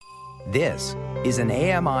This is an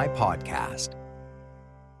AMI podcast.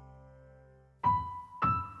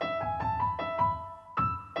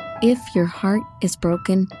 If your heart is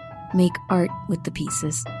broken, make art with the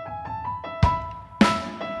pieces.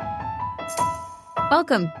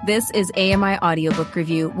 Welcome. This is AMI Audiobook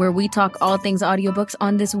Review, where we talk all things audiobooks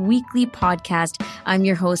on this weekly podcast. I'm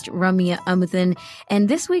your host, Ramia Amuddin, and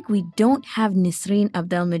this week we don't have Nisreen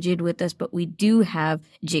Abdelmajid with us, but we do have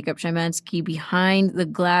Jacob Szymanski behind the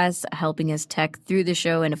glass, helping us tech through the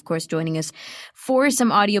show, and of course joining us for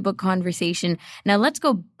some audiobook conversation. Now let's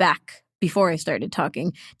go back, before I started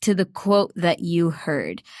talking, to the quote that you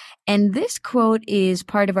heard. And this quote is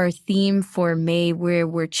part of our theme for May, where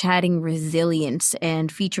we're chatting resilience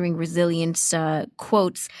and featuring resilience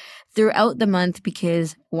quotes throughout the month,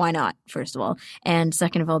 because why not, first of all? And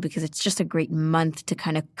second of all, because it's just a great month to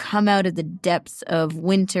kind of come out of the depths of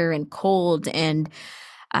winter and cold and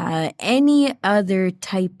any other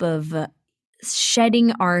type of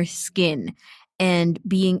shedding our skin and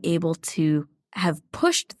being able to have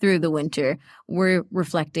pushed through the winter. We're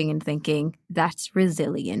reflecting and thinking that's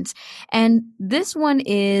resilience. And this one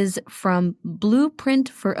is from Blueprint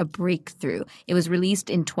for a Breakthrough. It was released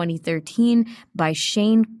in 2013 by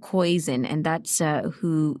Shane Koyczyn, and that's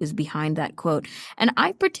who is behind that quote. And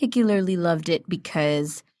I particularly loved it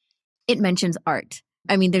because it mentions art.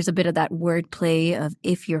 I mean, there's a bit of that wordplay of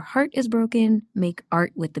if your heart is broken, make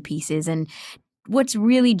art with the pieces. And what's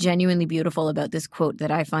really genuinely beautiful about this quote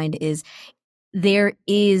that I find is there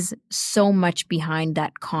is so much behind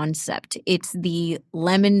that concept. It's the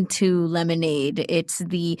lemon to lemonade. It's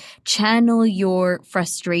the channel your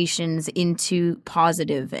frustrations into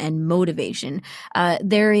positive and motivation.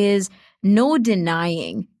 There is no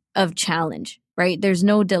denying of challenge, right? There's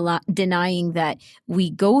no denying that we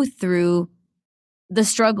go through the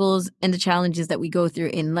struggles and the challenges that we go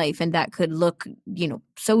through in life. And that could look,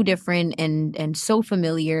 so different and so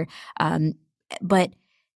familiar. But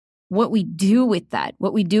what we do with that,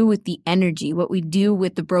 what we do with the energy, what we do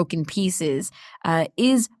with the broken pieces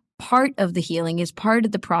is part of the healing, is part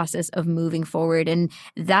of the process of moving forward. And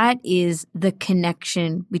that is the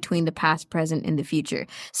connection between the past, present, and the future.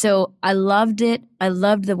 So I loved it. I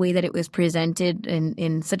loved the way that it was presented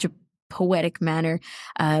in such a poetic manner.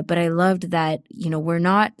 But I loved that, we're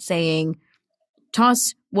not saying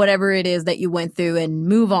toss whatever it is that you went through and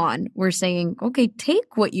move on. We're saying, okay,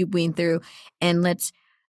 take what you've been through and let's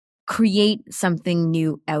create something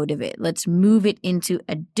new out of it. Let's move it into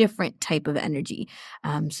a different type of energy.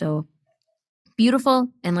 So beautiful.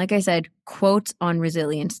 And like I said, quotes on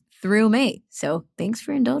resilience through May. So thanks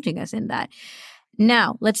for indulging us in that.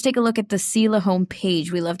 Now, let's take a look at the CELA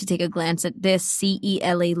homepage. We love to take a glance at this,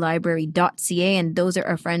 celalibrary.ca, and those are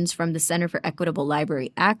our friends from the Center for Equitable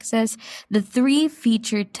Library Access. The 3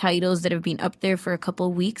 featured titles that have been up there for a couple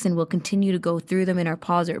of weeks, and we'll continue to go through them in our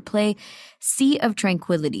pause or play. Sea of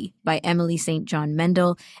Tranquility by Emily St. John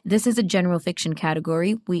Mendel. This is a general fiction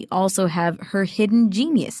category. We also have Her Hidden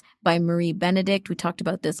Genius by Marie Benedict. We talked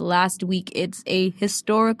about this last week. It's a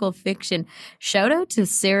historical fiction. Shout out to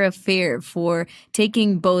Sarah Fair for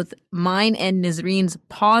taking both mine and Nisreen's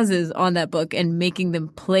pauses on that book and making them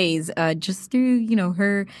plays just through,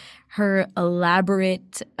 her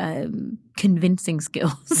elaborate, convincing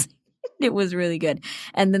skills. It was really good.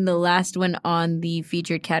 And then the last one on the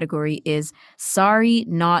featured category is Sari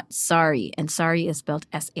Not Sorry. And Sari is spelled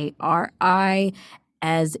S-A-R-I,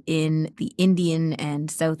 as in the Indian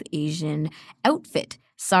and South Asian outfit.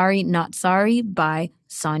 Sari Not Sorry by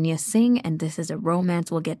Sonia Singh. And this is a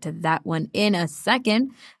romance. We'll get to that one in a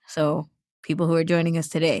second. So people who are joining us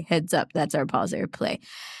today, heads up, that's our pause or play.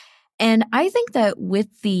 And I think that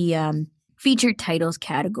with the featured titles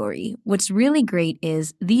category, what's really great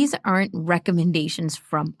is these aren't recommendations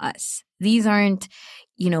from us. These aren't,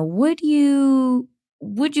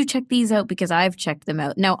 would you check these out because I've checked them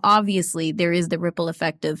out? Now, obviously, there is the ripple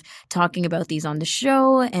effect of talking about these on the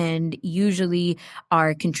show, and usually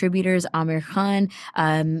our contributors, Amir Khan,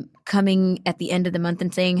 coming at the end of the month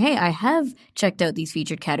and saying, hey, I have checked out these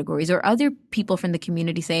featured categories, or other people from the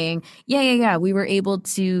community saying, yeah, we were able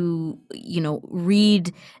to,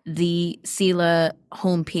 read the CELA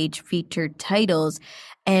homepage featured titles.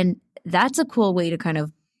 And that's a cool way to kind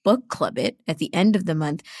of book club it at the end of the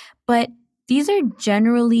month. But these are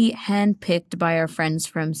generally handpicked by our friends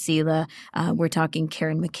from CELA. We're talking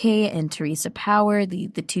Karen McKay and Teresa Power, the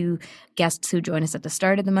 2 guests who join us at the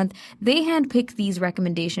start of the month. They handpick these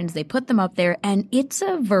recommendations. They put them up there, and it's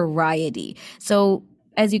a variety. So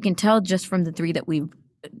as you can tell just from the 3 that we've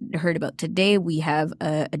heard about today. We have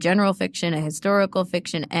a general fiction, a historical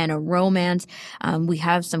fiction, and a romance. We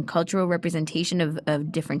have some cultural representation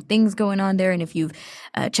of different things going on there. And if you've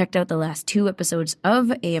checked out the last 2 episodes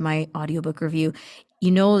of AMI Audiobook Review,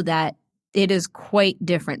 you know that it is quite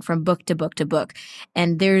different from book to book to book.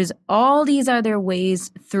 And there's all these other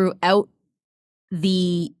ways throughout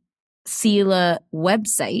the CELA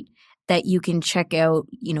website that you can check out,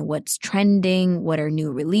 what's trending, what are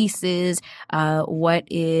new releases, what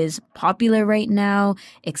is popular right now,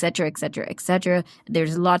 et cetera, et cetera, et cetera.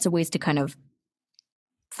 There's lots of ways to kind of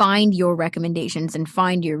find your recommendations and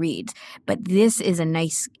find your reads. But this is a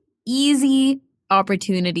nice, easy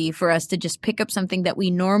opportunity for us to just pick up something that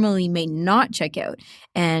we normally may not check out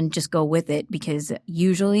and just go with it, because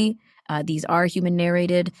usually these are human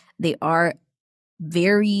narrated. They are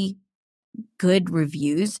very good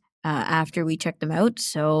reviews after we check them out.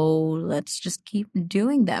 So let's just keep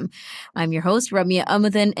doing them. I'm your host, Ramya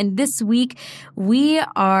Amuthan, and this week we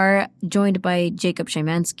are joined by Jacob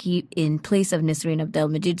Szymanski in place of Nisreen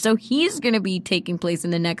Abdelmajid. So he's going to be taking place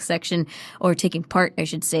in the next section, or taking part, I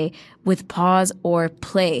should say, with Pause or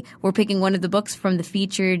Play. We're picking one of the books from the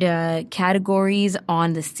featured categories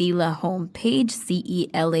on the CELA homepage,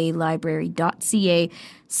 celalibrary.ca.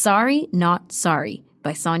 Sorry, Not Sorry,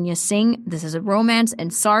 by Sonia Singh. This is a romance,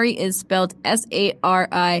 and sorry is spelled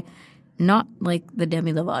S-A-R-I, not like the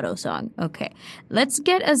Demi Lovato song. Okay, let's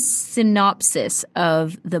get a synopsis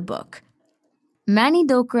of the book. Manny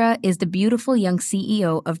Dokra is the beautiful young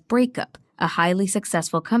CEO of Breakup, a highly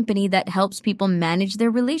successful company that helps people manage their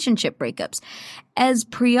relationship breakups. As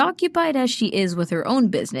preoccupied as she is with her own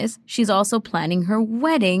business, she's also planning her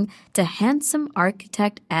wedding to handsome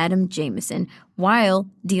architect Adam Jameson while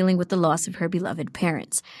dealing with the loss of her beloved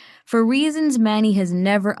parents. For reasons Manny has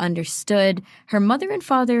never understood, her mother and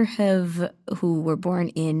father who were born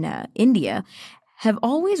in India, have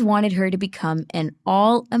always wanted her to become an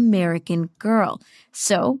all-American girl.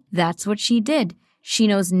 So that's what she did. She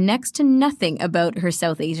knows next to nothing about her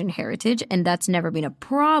South Asian heritage, and that's never been a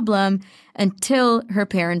problem until her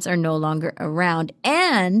parents are no longer around.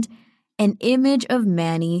 And an image of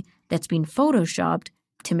Manny that's been photoshopped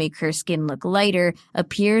to make her skin look lighter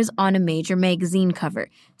appears on a major magazine cover.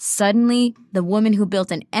 Suddenly, the woman who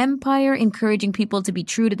built an empire encouraging people to be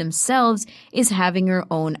true to themselves is having her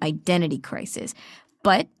own identity crisis.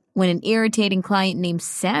 But when an irritating client named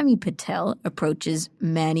Sammy Patel approaches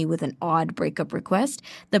Manny with an odd breakup request,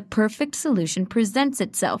 the perfect solution presents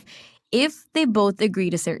itself. If they both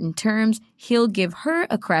agree to certain terms, he'll give her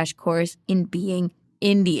a crash course in being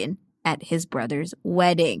Indian at his brother's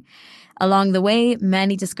wedding. Along the way,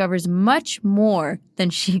 Manny discovers much more than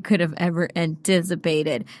she could have ever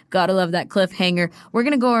anticipated. Gotta love that cliffhanger. We're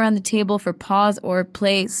going to go around the table for Pause or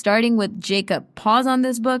Play, starting with Jacob. Pause on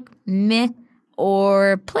this book? Meh.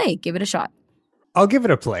 Or Play? Give it a shot. I'll give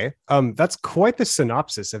it a play. That's quite the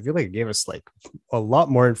synopsis. I feel like it gave us like a lot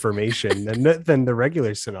more information than the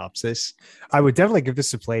regular synopsis. I would definitely give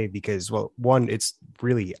this a play because, well, one, it's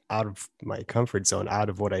really out of my comfort zone, out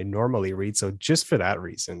of what I normally read. So just for that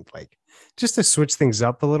reason, like just to switch things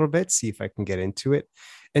up a little bit, see if I can get into it.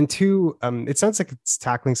 And two, it sounds like it's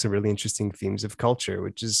tackling some really interesting themes of culture,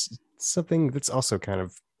 which is something that's also kind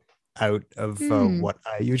of out of what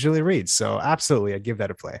I usually read. So absolutely, I'd give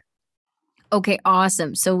that a play. Okay,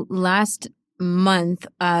 awesome. So last month,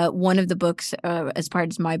 one of the books, as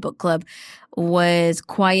part of my book club, was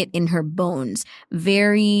Quiet in Her Bones.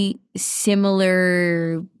 Very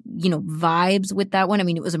similar, vibes with that one. I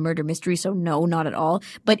mean, it was a murder mystery, so no, not at all.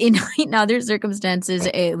 But in other circumstances,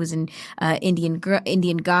 it was an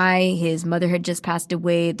Indian guy. His mother had just passed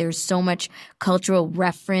away. There's so much cultural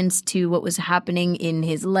reference to what was happening in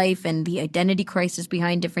his life and the identity crisis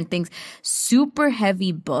behind different things. Super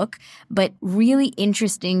heavy book, but really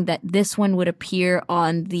interesting that this one would appear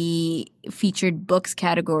on the featured books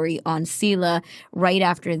category on CELA right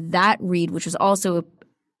after that read, which was also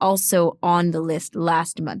on the list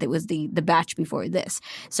last month. It was the batch before this.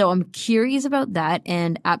 So I'm curious about that,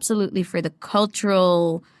 and absolutely for the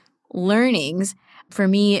cultural learnings. For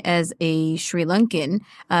me as a Sri Lankan,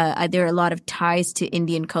 there are a lot of ties to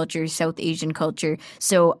Indian culture, South Asian culture.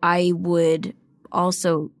 So I would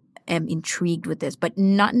also am intrigued with this, but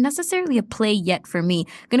not necessarily a play yet for me.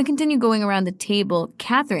 Going to continue going around the table.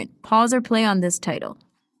 Catherine, pause or play on this title?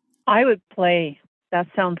 I would play. That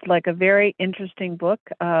sounds like a very interesting book,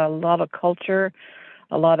 a lot of culture,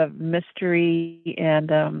 a lot of mystery, and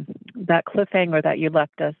that cliffhanger that you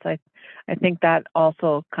left us, I think that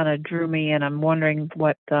also kind of drew me in. I'm wondering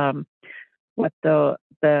what it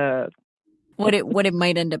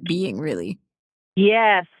might end up being, really.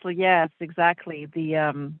 Yes, exactly.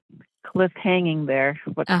 cliffhanging there.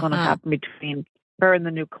 What's going to happen between her and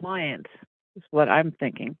the new client is what I'm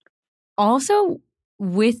thinking. Also,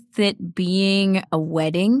 with it being a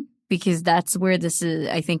wedding, because that's where this is,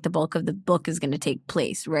 I think the bulk of the book is going to take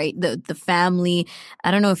place, right? The family,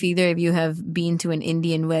 I don't know if either of you have been to an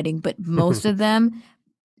Indian wedding, but most of them,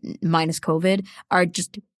 minus COVID, are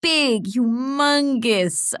just big,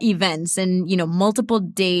 humongous events and, multiple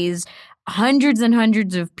days, hundreds and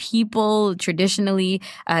hundreds of people traditionally,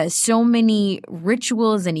 so many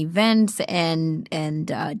rituals and events and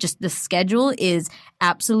just the schedule is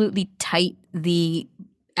absolutely tight. The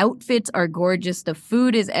outfits are gorgeous. The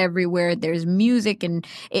food is everywhere. There's music and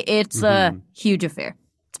it's a huge affair.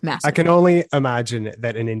 It's massive. I can only imagine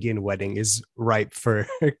that an Indian wedding is ripe for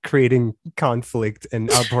creating conflict and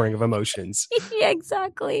outpouring of emotions. Yeah,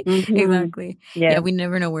 exactly. Mm-hmm. Exactly. Yeah, we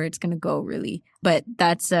never know where it's going to go, really. But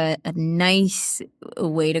that's a nice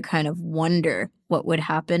way to kind of wonder what would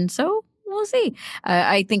happen. So we'll see.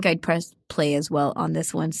 I think I'd press play as well on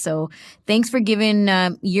this one. So thanks for giving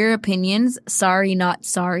your opinions. Sorry Not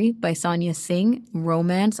Sorry by Sonia Singh.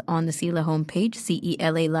 Romance on the CELA homepage,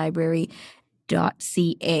 CELA Library.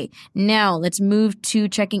 .ca. Now let's move to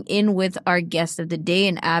checking in with our guest of the day,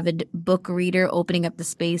 an avid book reader, opening up the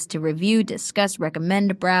space to review, discuss,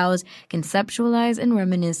 recommend, browse, conceptualize, and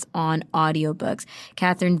reminisce on audiobooks.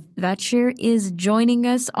 Catherine Vacher is joining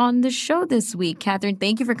us on the show this week. Catherine,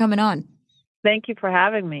 thank you for coming on. Thank you for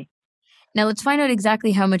having me. Now let's find out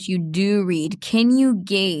exactly how much you do read. Can you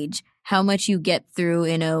gauge how much you get through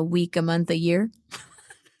in a week, a month, a year?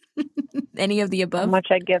 Any of the above? How much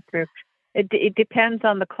I get through. It depends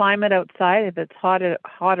on the climate outside. If it's hot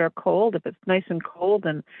or cold. If it's nice and cold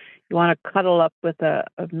and you want to cuddle up with a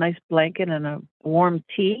nice blanket and a warm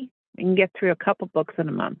tea, you can get through a couple books in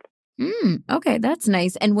a month. Okay, that's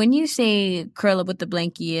nice. And when you say curl up with the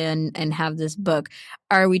blankie and have this book,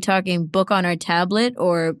 are we talking book on our tablet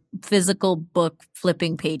or physical book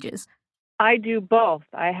flipping pages? I do both.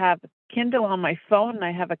 I have Kindle on my phone, and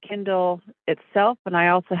I have a Kindle itself, and I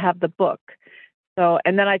also have the book. So,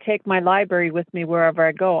 and then I take my library with me wherever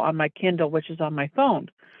I go on my Kindle, which is on my phone.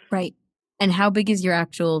 Right. And how big is your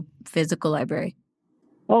actual physical library?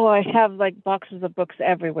 Oh, I have like boxes of books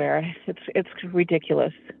everywhere. It's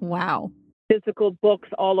ridiculous. Wow. Physical books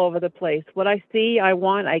all over the place. What I see, I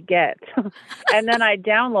want, I get. And then I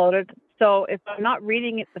download it. So if I'm not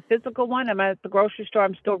reading it, the physical one, I'm at the grocery store,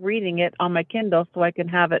 I'm still reading it on my Kindle so I can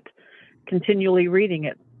have it continually reading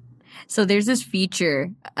it. So there's this feature,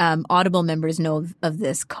 Audible members know of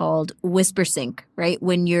this, called WhisperSync, right?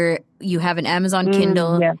 When you have an Amazon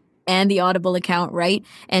Kindle and the Audible account, right?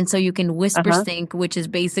 And so you can WhisperSync, which is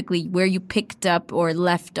basically where you picked up or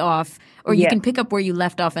left off, or you can pick up where you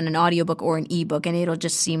left off in an audiobook or an ebook, and it'll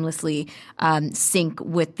just seamlessly sync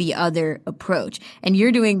with the other approach. And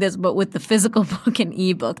you're doing this, but with the physical book and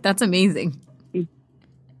ebook. That's amazing.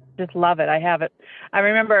 Just love it. I have it. I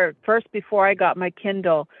remember first, before I got my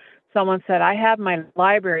Kindle, someone said, I have my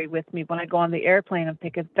library with me when I go on the airplane. I'm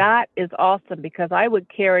thinking, that is awesome, because I would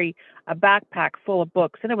carry a backpack full of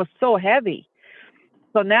books, and it was so heavy.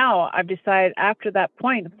 So now I've decided after that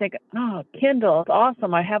point, I'm thinking, oh, Kindle is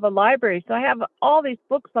awesome. I have a library. So I have all these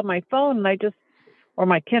books on my phone, and or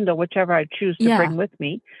my Kindle, whichever I choose to bring with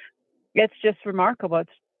me. It's just remarkable.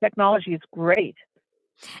 Technology is great.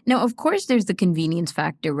 Now, of course, there's the convenience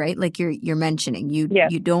factor, right? Like you're mentioning, you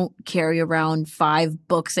don't carry around 5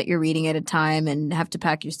 books that you're reading at a time and have to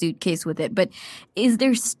pack your suitcase with it. But is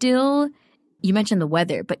there still, you mentioned the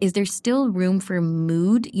weather, but is there still room for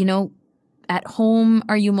mood? At home,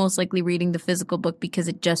 are you most likely reading the physical book because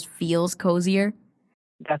it just feels cozier?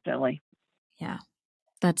 Definitely. Yeah,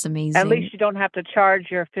 that's amazing. At least you don't have to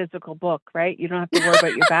charge your physical book, right? You don't have to worry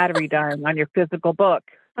about your battery dying on your physical book.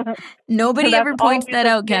 Nobody ever points that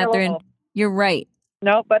out, Catherine. You're right.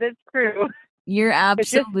 No, but it's true. You're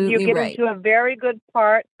absolutely you get right. into a very good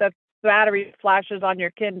part, the battery flashes on your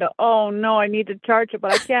Kindle. Oh, no, I need to charge it,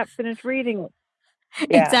 but I can't finish reading it.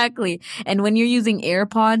 Yeah. Exactly. And when you're using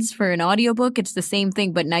AirPods for an audiobook, it's the same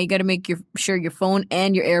thing, but now you got to make sure your phone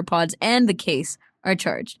and your AirPods and the case are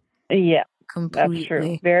charged. Yeah, completely. That's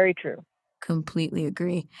true. Very true. Completely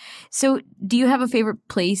agree. So do you have a favorite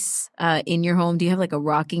place in your home? Do you have like a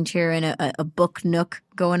rocking chair and a book nook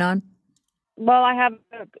going on? Well, I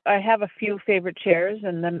have a few favorite chairs,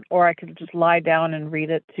 or I could just lie down and read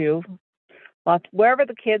it too. Wherever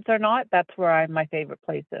the kids are not, that's where my favorite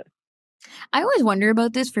place is. I always wonder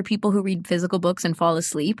about this for people who read physical books and fall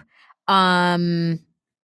asleep. How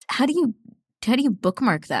do you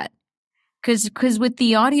bookmark that? Because with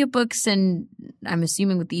the audiobooks, and I'm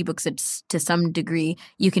assuming with the ebooks, it's to some degree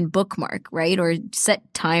you can bookmark, right, or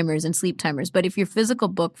set timers and sleep timers. But if your physical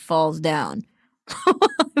book falls down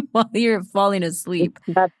while you're falling asleep,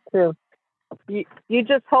 That's true. You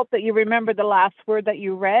just hope that you remember the last word that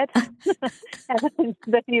you read, and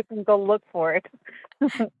then you can go look for it.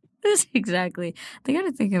 exactly. They got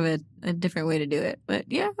to think of a different way to do it.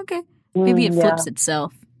 But yeah, okay. Maybe it flips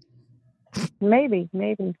itself. Maybe.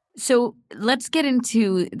 So let's get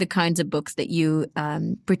into the kinds of books that you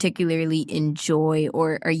particularly enjoy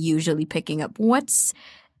or are usually picking up.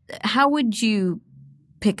 How would you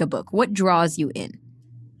pick a book? What draws you in?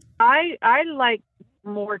 I like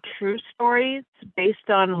more true stories based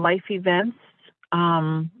on life events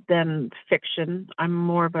than fiction. I'm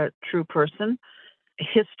more of a true person.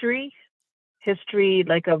 History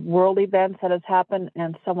like of world events that has happened,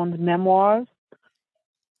 and someone's memoirs.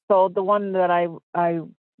 So the one that I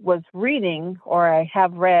was reading, or I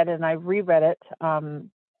have read and I reread it,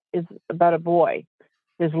 is about a boy,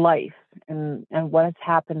 his life, and what has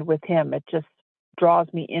happened with him. It just draws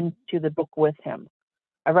me into the book with him.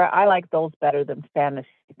 I like those better than fantasy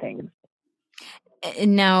things.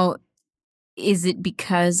 And now, is it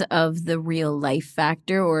because of the real life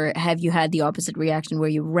factor, or have you had the opposite reaction where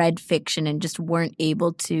you read fiction and just weren't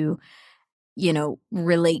able to,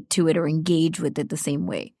 relate to it or engage with it the same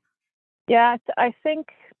way? Yeah, I think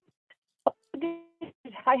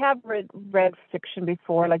I have read fiction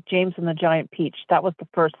before, like James and the Giant Peach. That was the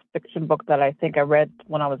first fiction book that I think I read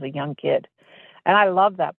when I was a young kid. And I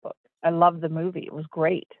love that book. I love the movie. It was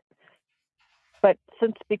great. But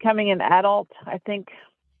since becoming an adult, I think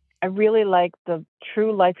I really like the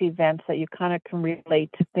true life events that you kind of can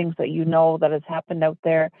relate to, things that you know that has happened out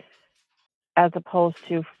there, as opposed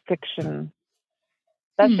to fiction.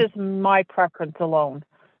 That's just my preference alone.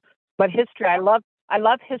 But history, I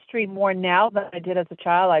love history more now than I did as a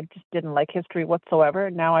child. I just didn't like history whatsoever.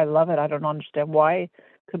 Now I love it. I don't understand why. It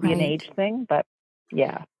could be an age thing, but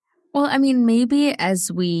yeah. Well, I mean, maybe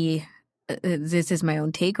as we, this is my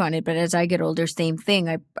own take on it, but as I get older, same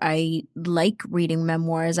thing. I like reading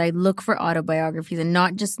memoirs. I look for autobiographies, and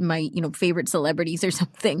not just my, favorite celebrities or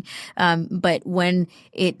something. But when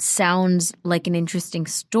it sounds like an interesting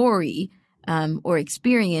story, or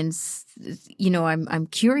experience, I'm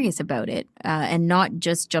curious about it, and not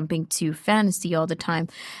just jumping to fantasy all the time.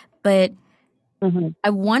 But I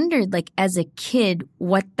wondered, like, as a kid,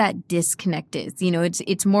 what that disconnect is.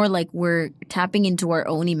 It's more like we're tapping into our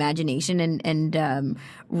own imagination and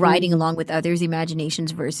riding along with others'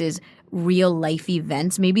 imaginations versus real life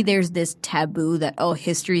events. Maybe there's this taboo that,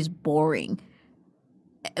 history is boring.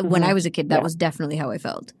 When I was a kid, that was definitely how I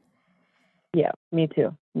felt. Yeah, me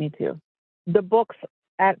too. The books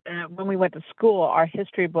when we went to school, our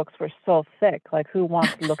history books were so thick. Like, who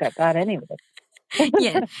wants to look at that anyway?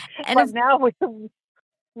 Yeah, and But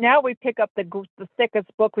now we pick up the thickest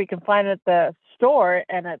book we can find at the store,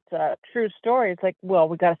 and it's a true story. It's like, well,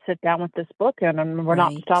 we got to sit down with this book, and we're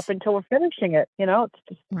not stopping until we're finishing it. It's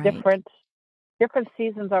just different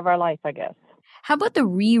seasons of our life, I guess. How about the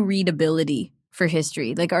rereadability for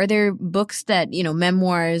history? Like, are there books that,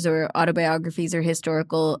 memoirs or autobiographies or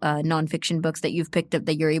historical nonfiction books that you've picked up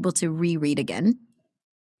that you're able to reread again?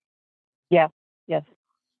 Yeah. Yes.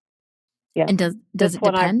 Yeah. And does it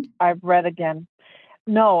depend? I've read again.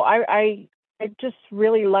 No, I just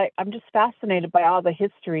really I'm just fascinated by all the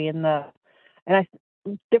history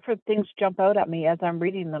different things jump out at me as I'm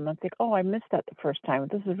reading them. I think, oh, I missed that the first time.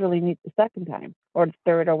 This is really neat the second time or the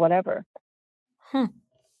third or whatever.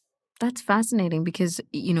 That's fascinating because,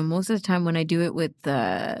 most of the time when I do it with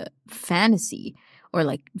fantasy or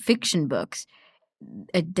like fiction books,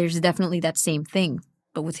 there's definitely that same thing.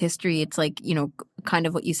 But with history, it's like, kind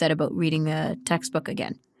of what you said about reading a textbook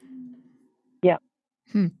again. Yeah.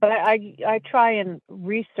 But I try and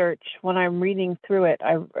research when I'm reading through it.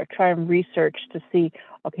 I try and research to see,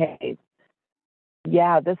 okay,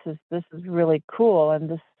 yeah, this is really cool, and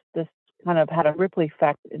this kind of had a ripple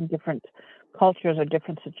effect in different cultures or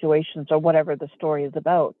different situations or whatever the story is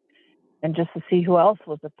about, and just to see who else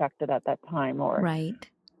was affected at that time or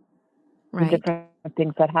different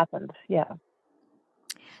things that happened. Yeah.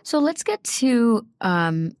 So let's get to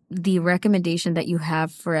the recommendation that you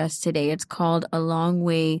have for us today. It's called A Long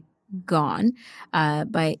Way Gone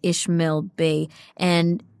by Ismail Bey.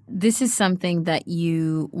 And this is something that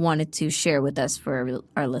you wanted to share with us for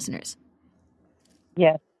our listeners.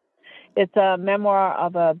 Yes. It's a memoir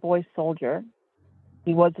of a boy soldier.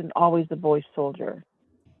 He wasn't always a boy soldier.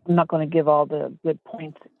 I'm not going to give all the good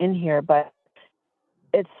points in here, but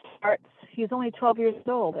it starts, he's only 12 years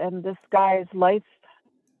old, and this guy's life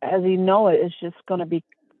as you know it is just going to be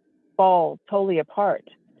fall totally apart.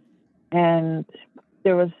 And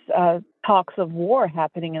there was talks of war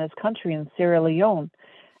happening in his country, in Sierra Leone,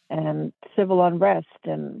 and civil unrest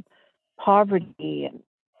and poverty. And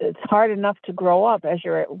it's hard enough to grow up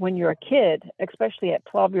when you're a kid, especially at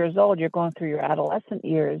 12 years old. You're going through your adolescent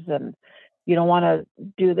years, and you don't want to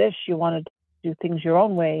do this. You want to do things your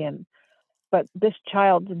own way. But this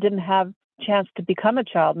child didn't have a chance to become a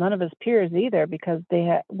child. None of his peers either, because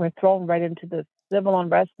they were thrown right into the civil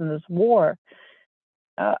unrest and this war.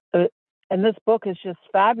 And this book is just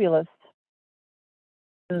fabulous.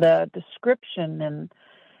 And the description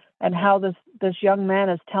and how this young man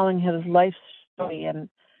is telling his life story, and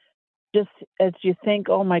just as you think,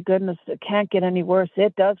 oh my goodness, it can't get any worse,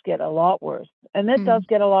 it does get a lot worse, and it does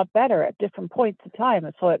get a lot better at different points of time.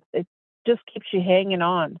 And so it just keeps you hanging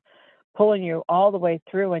on, pulling you all the way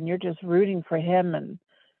through, and you're just rooting for him, and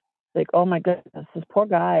like, oh my goodness, this poor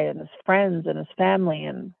guy and his friends and his family,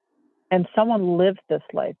 and someone lived this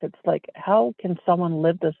life. It's like, how can someone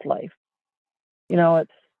live this life?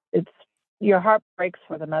 It's your heart breaks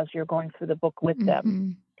for them as you're going through the book with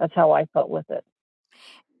them. That's how I felt with it.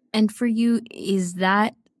 And for you, is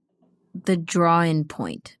that the draw-in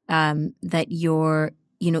point, that you're,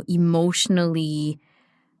 emotionally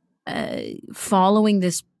following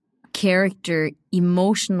this character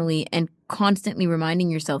emotionally and constantly reminding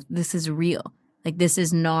yourself this is real? Like, this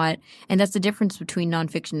is not, and that's the difference between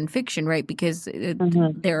nonfiction and fiction, right? Because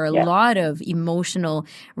there are a lot of emotional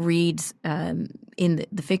reads in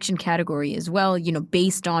the fiction category as well,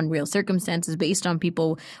 based on real circumstances, based on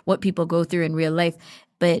what people go through in real life.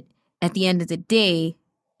 But at the end of the day,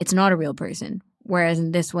 it's not a real person. Whereas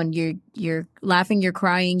in this one, you're laughing, you're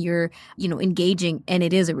crying, you're, engaging, and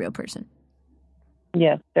it is a real person.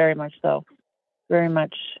 Yes, very much so. Very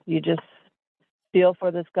much. You just feel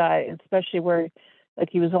for this guy, especially where, like,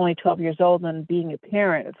 he was only 12 years old, and being a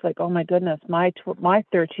parent, it's like, oh my goodness, my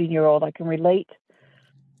 13-year-old, I can relate.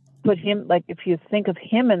 Put him, like, if you think of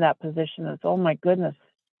him in that position, it's, oh my goodness,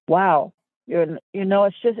 wow.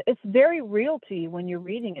 It's very real to you when you're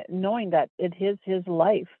reading it, knowing that it is his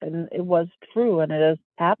life, and it was true, and it has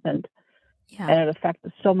happened, and it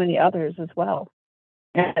affected so many others as well.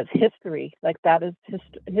 And it's history, like, that is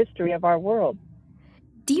history of our world.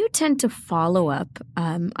 Do you tend to follow up?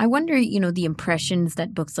 I wonder, the impressions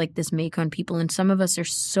that books like this make on people. And some of us are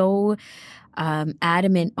so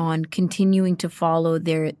adamant on continuing to follow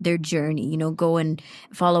their journey, go and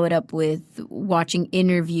follow it up with watching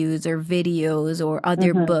interviews or videos or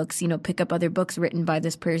other books, pick up other books written by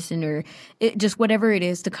this person, or just whatever it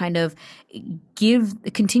is to kind of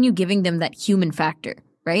continue giving them that human factor,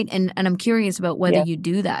 right? And I'm curious about whether you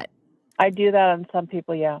do that. I do that on some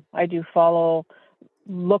people, yeah. I do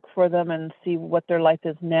look for them and see what their life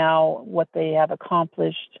is now, what they have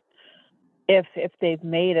accomplished, if they've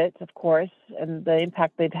made it, of course, and the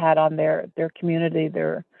impact they've had on their community,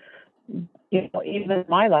 even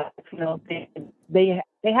my life, they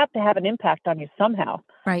have to have an impact on you somehow.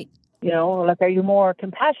 Right. Like, are you more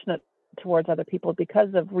compassionate towards other people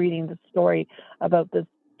because of reading the story about this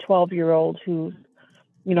 12-year-old who,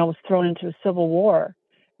 was thrown into a civil war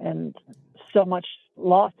and so much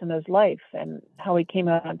lost in his life, and how he came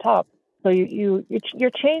out on top? So you're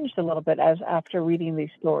changed a little bit after reading these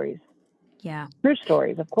stories. Yeah. True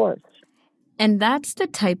stories, of course. And that's the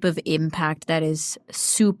type of impact that is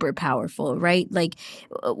super powerful, right? Like,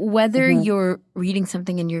 whether you're reading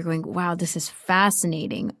something and you're going, wow, this is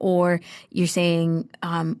fascinating, or you're saying,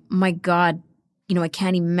 my God, I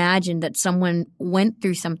can't imagine that someone went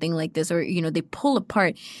through something like this, or, they pull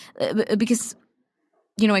apart, because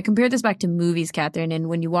I compare this back to movies, Catherine, and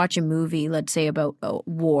when you watch a movie, let's say about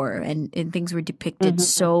war, and things were depicted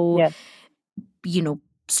so,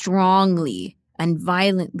 strongly and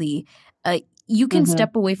violently, you can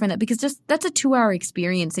step away from that, because that's a 2-hour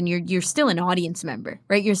experience, and you're still an audience member,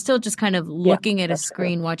 right? You're still just kind of looking at a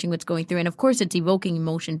screen, watching what's going through. And of course, it's evoking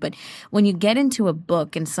emotion. But when you get into a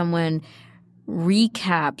book and someone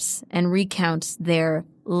recaps and recounts their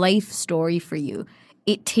life story for you,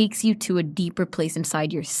 it takes you to a deeper place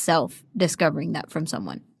inside yourself, discovering that from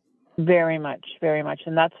someone. Very much, very much.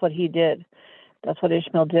 And that's what he did. That's what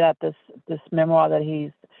Ishmael did at this memoir that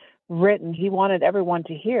he's written. He wanted everyone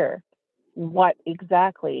to hear what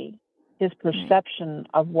exactly his perception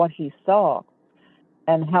of what he saw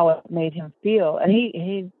and how it made him feel. And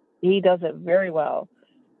he does it very well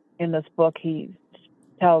in this book. He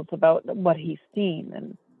tells about what he's seen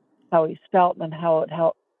and how he's felt, and how it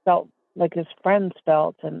felt like his friends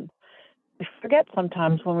felt. And we forget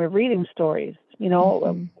sometimes when we're reading stories,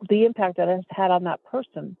 the impact that it's had on that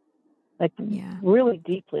person, like really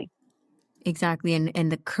deeply. exactly.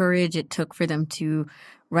 And the courage it took for them to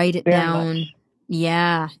write it Very down. much.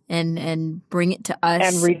 Yeah. And bring it to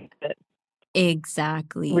us. And relive it.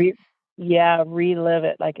 Exactly. Relive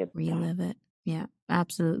it like it's Relive it. Yeah,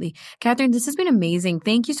 absolutely. Catherine, this has been amazing.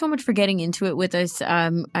 Thank you so much for getting into it with us.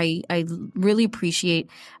 I really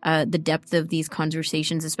appreciate the depth of these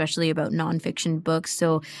conversations, especially about nonfiction books.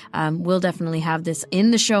 So we'll definitely have this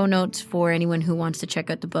in the show notes for anyone who wants to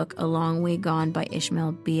check out the book A Long Way Gone by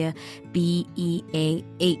Ishmael Beah, Beah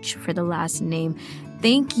for the last name.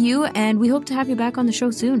 Thank you, and we hope to have you back on the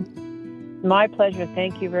show soon. My pleasure.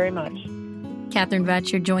 Thank you very much. Catherine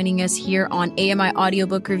Vatcher joining us here on AMI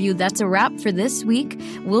Audiobook Review. That's a wrap for this week.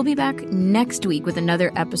 We'll be back next week with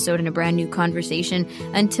another episode and a brand new conversation.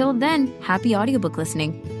 Until then, happy audiobook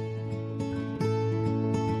listening.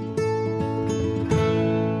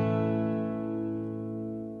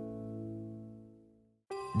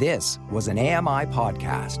 This was an AMI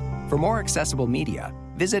podcast. For more accessible media,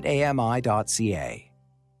 visit ami.ca.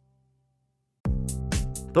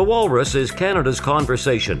 The Walrus is Canada's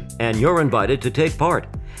conversation, and you're invited to take part.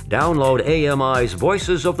 Download AMI's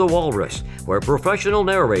Voices of the Walrus, where professional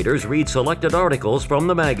narrators read selected articles from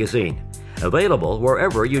the magazine. Available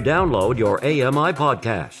wherever you download your AMI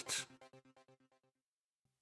podcasts.